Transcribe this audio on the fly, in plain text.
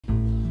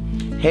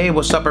Hey,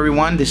 what's up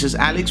everyone? This is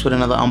Alex with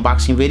another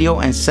unboxing video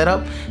and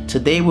setup.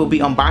 Today we'll be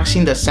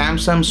unboxing the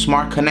Samsung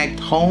Smart Connect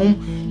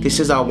Home. This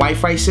is a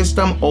Wi-Fi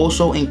system,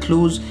 also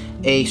includes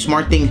a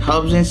SmartThings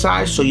hubs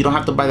inside, so you don't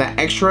have to buy that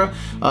extra.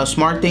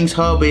 SmartThings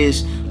hub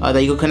is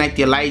that you can connect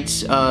your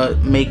lights,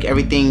 make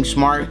everything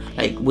smart,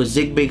 like with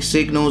Zigbee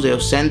signals, it'll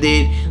send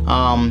it.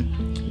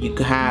 You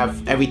could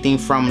have everything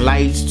from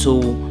lights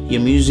to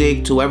your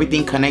music to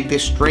everything connected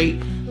straight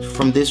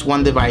from this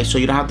one device, so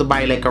you don't have to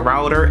buy like a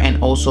router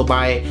and also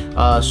buy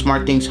a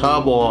SmartThings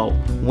hub or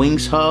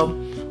Wings hub.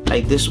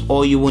 Like this,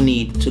 all you will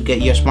need to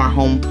get your smart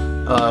home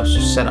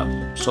set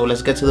up. So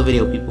let's get to the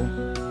video, people.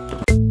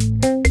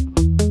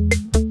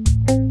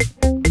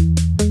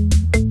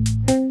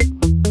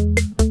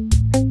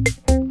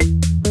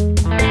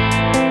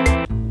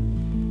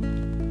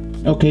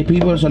 Okay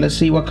people, so let's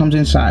see what comes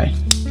inside.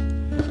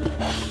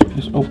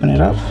 Let's open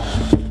it up.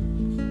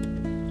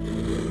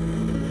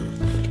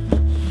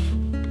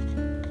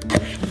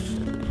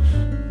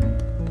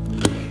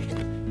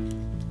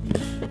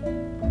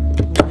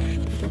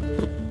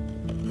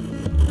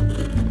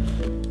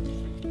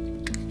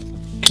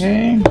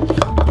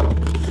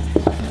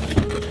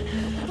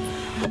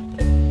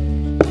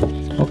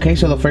 Okay,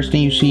 so the first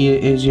thing you see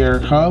is your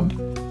hub,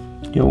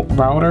 your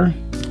router.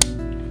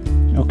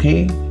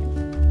 Okay,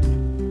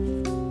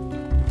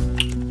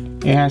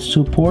 it has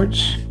two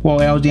ports. Well,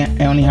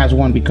 it only has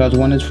one because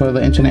one is for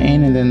the internet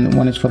in and then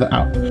one is for the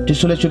out.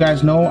 Just to let you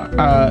guys know,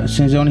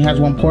 since it only has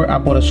one port, I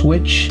bought a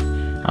switch.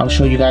 I'll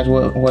show you guys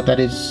what that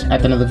is at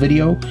the end of the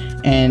video,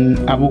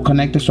 and I will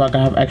connect it so I can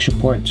have extra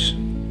ports.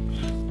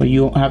 But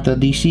you have the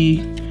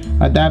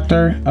DC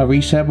adapter, a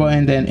reset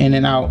button, then in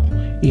and out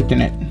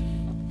Ethernet.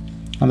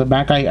 On the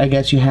back, I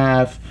guess you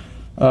have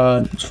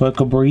so it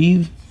could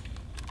breathe.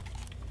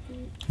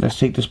 Let's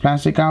take this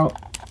plastic out.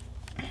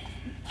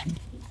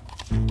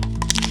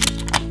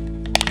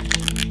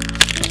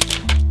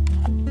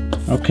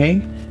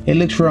 Okay, it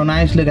looks real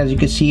nice. Look, as you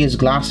can see, it's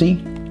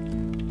glossy,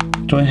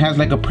 so it has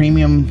like a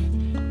premium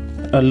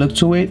look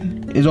to it.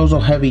 It's also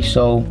heavy,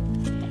 so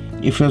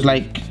it feels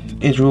like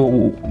it's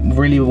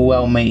really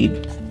well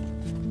made.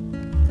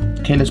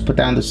 Okay, let's put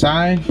that on the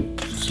side.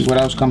 See what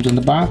else comes in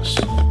the box.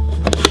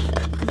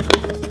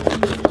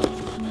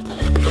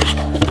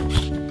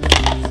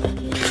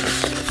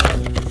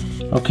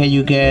 Okay,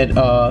 you get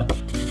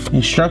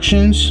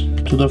instructions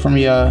to do from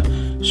your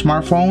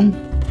smartphone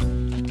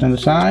on the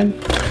side.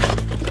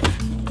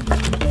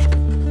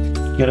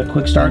 You get a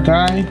quick start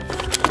guide.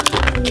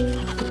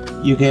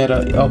 You get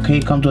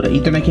comes with an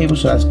Ethernet cable,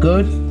 so that's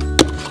good.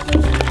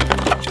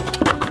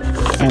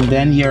 And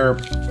then your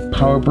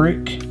power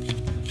brick,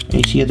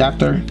 AC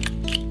adapter.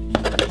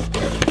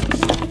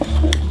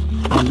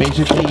 And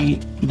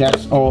basically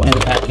that's all in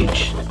the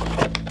package.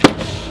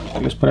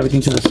 Let's put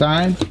everything to the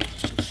side.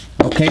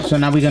 Okay, so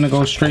now we're gonna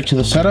go straight to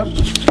the setup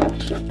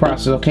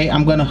process. Okay,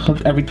 I'm gonna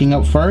hook everything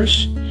up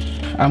first.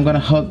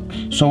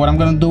 So what I'm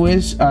gonna do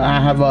is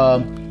I have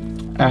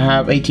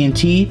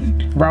AT&T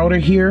router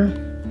here,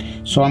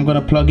 so I'm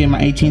gonna plug in my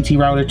AT&T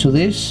router to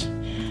this,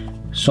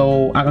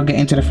 so I can get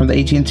internet from the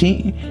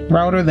AT&T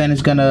router. Then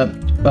it's gonna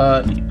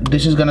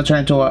this is gonna turn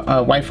into a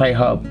Wi-Fi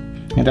hub,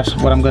 and that's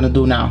what I'm gonna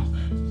do now.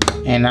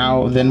 And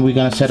then we're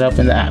gonna set up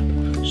in the app.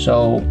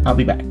 So I'll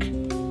be back.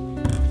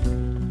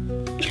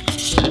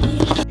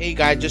 Hey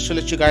guys, just to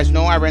let you guys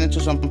know, I ran into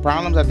some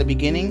problems at the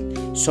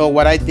beginning. So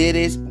what I did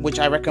is, which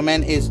I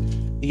recommend, is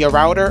your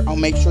router. I'll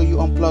make sure you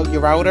unplug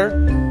your router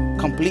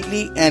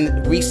completely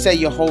and reset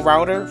your whole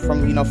router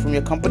from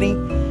your company.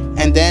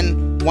 And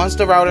then once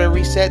the router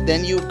reset,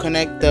 then you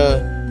connect the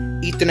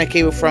Ethernet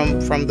cable from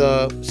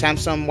the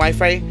Samsung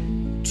Wi-Fi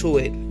to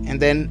it, and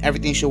then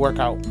everything should work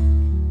out.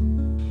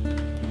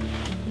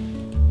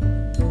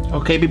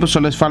 Okay people, so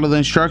let's follow the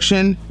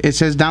instruction. It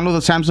says download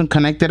the Samsung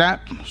Connected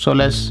app. So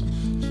let's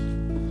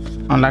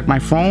unlock my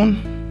phone.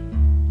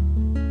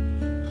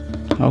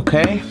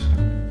 Okay,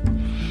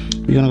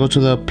 you're gonna go to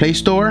the Play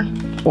Store,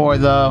 or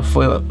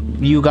for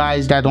you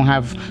guys that don't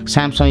have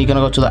Samsung, you're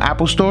gonna go to the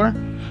Apple Store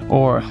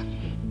or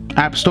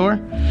App Store.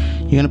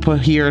 You're gonna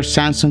put here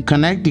Samsung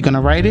Connect. You're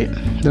gonna write it.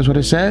 That's what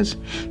it says.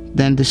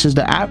 Then this is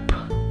the app.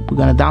 We're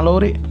gonna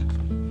download it.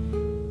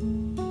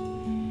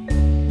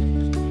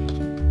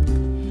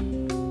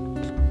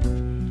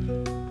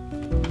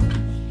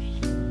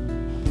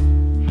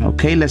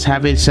 Okay, let's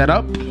have it set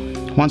up.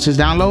 Once it's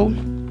download,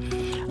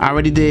 I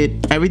already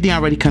did everything. I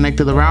already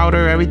connected the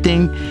router,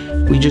 everything.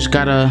 We just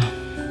gotta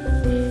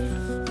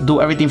do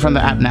everything from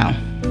the app now.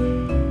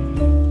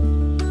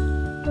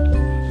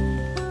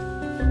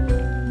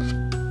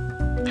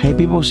 Hey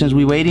people, since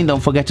we're waiting, don't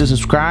forget to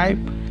subscribe,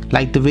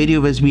 like the video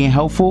if it's being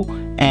helpful,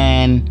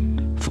 and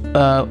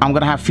I'm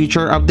gonna have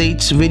future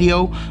updates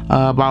video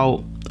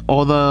about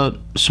all the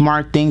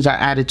smart things I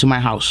added to my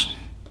house.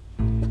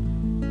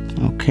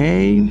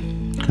 Okay,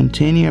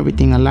 continue,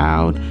 everything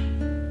allowed.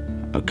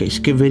 Okay,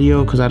 skip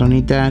video because I don't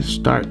need that.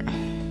 Start.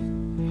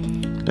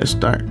 Let's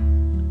start.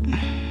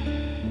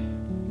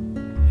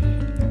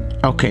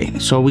 Okay,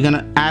 so we're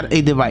gonna add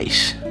a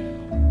device.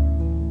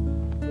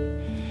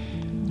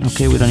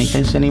 Okay, we don't need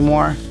this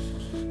anymore.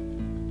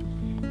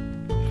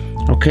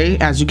 Okay,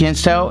 as you can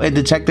tell, it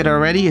detected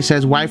already. It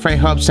says Wi-Fi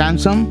hub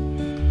Samsung,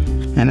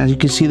 and as you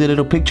can see the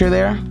little picture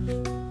there,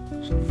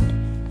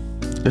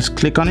 let's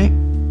click on it.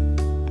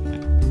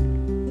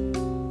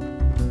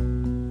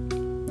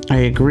 I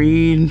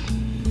agreed.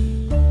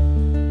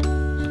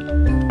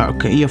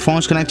 Okay, your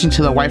phone's connecting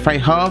to the Wi-Fi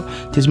hub.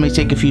 This may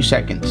take a few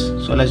seconds,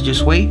 so let's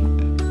just wait.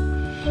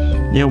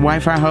 Your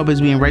Wi-Fi hub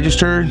is being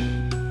registered.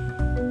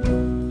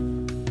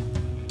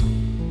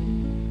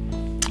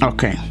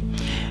 Okay,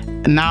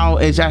 now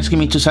it's asking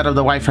me to set up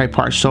the Wi-Fi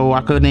part, so I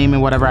could name it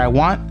whatever I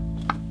want.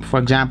 For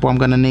example, I'm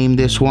gonna name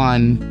this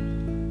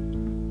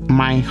one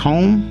my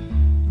home.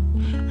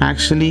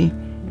 Actually,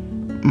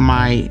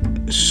 my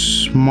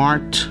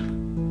smart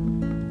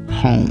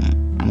home.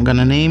 I'm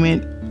gonna name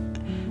it.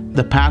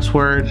 The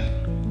password,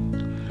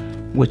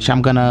 which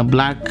I'm gonna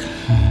black.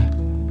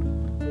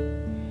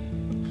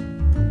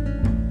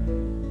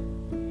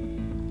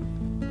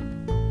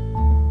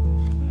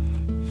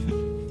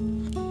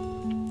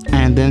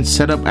 And then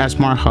set up as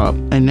smart hub.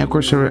 A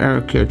network server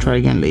error clear. Try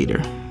again later.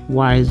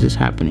 Why is this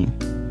happening?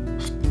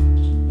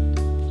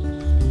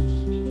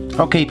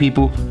 Okay,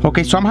 people.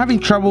 Okay, so I'm having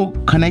trouble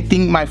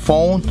connecting my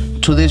phone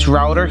to this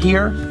router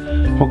here.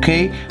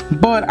 Okay,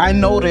 but I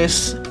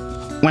noticed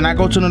when I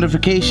go to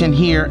notification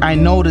here, I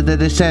noted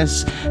that it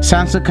says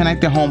Samsung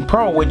Connected Home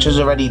Pro, which is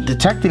already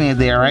detecting it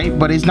there, right?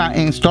 But it's not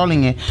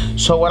installing it.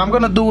 So what I'm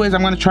gonna do is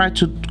I'm gonna try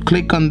to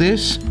click on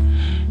this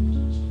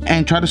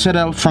and try to set it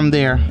up from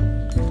there.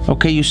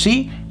 Okay, you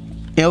see?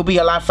 It'll be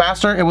a lot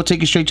faster. It will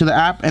take you straight to the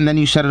app, and then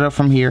you set it up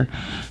from here.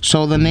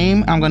 So the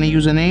name, I'm gonna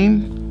use a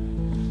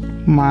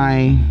name,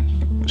 my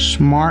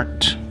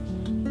smart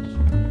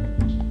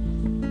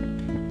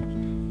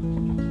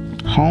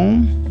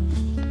home,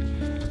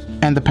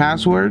 and the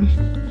password.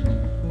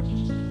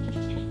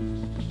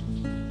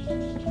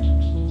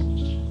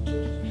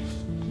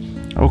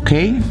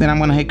 Okay, then I'm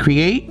gonna hit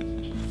create,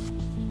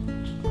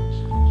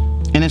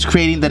 and it's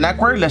creating the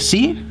network. Let's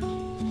see.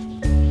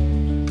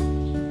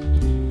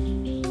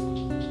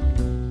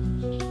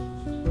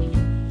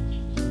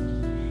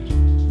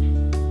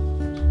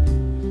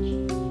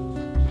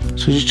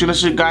 So just to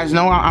let you guys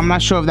know, I'm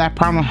not sure if that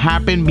problem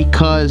happened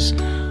because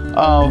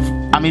of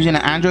I'm using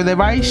an Android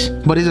device,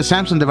 but it's a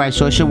Samsung device,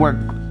 so it should work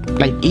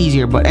like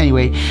easier. But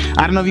anyway,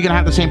 I don't know if you're gonna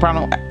have the same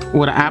problem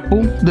with an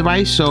Apple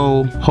device,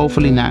 so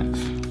hopefully not.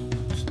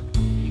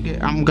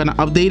 I'm gonna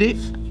update it.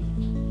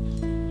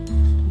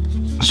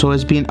 So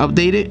it's being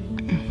updated.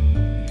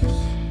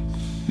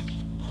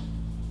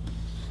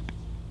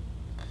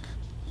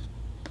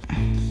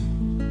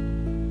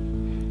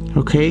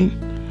 Okay,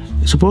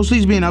 supposedly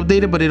it's being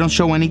updated, but it don't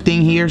show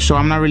anything here, so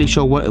I'm not really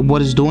sure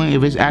what it's doing,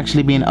 if it's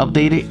actually being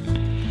updated.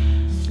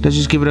 Let's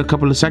just give it a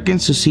couple of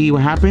seconds to see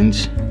what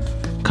happens,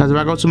 because if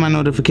I go to my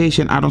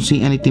notification, I don't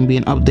see anything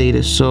being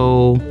updated.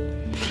 So,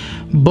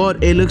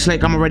 but it looks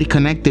like I'm already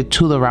connected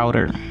to the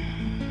router.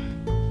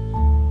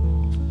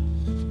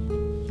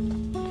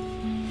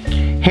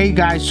 Hey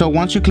guys, so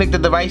once you click the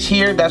device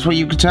here, that's what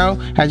you can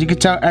tell. As you can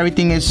tell,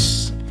 everything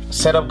is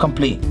set up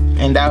complete,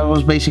 and that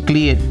was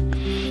basically it.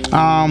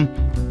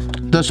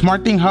 The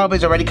SmartThing hub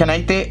is already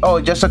connected.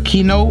 Oh, just a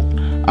keynote.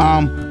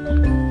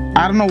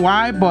 I don't know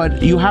why,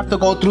 but you have to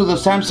go through the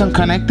Samsung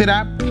Connected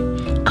app,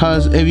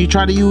 because if you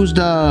try to use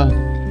the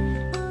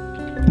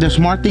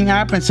SmartThing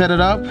app and set it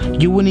up,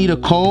 you will need a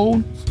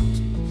code,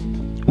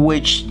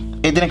 which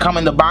it didn't come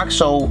in the box,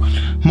 so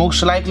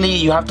most likely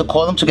you have to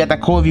call them to get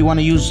that code if you want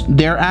to use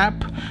their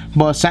app.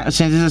 But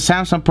since it's a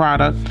Samsung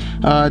product,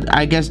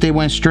 I guess they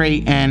went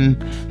straight and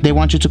they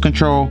want you to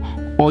control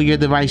all your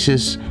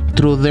devices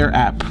through their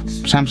app,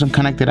 Samsung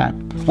Connected app,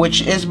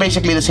 which is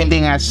basically the same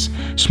thing as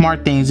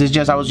SmartThings. It's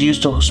just I was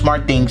used to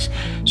SmartThings,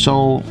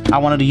 so I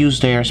wanted to use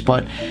theirs.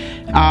 But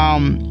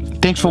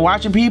thanks for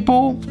watching,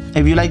 people.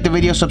 If you like the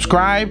video,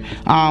 subscribe.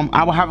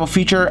 I will have a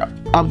future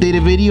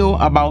updated video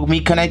about me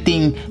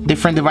connecting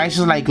different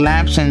devices like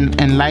lamps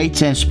and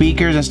lights and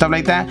speakers and stuff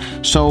like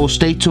that, so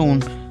stay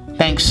tuned.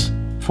 Thanks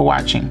for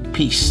watching.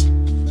 Peace.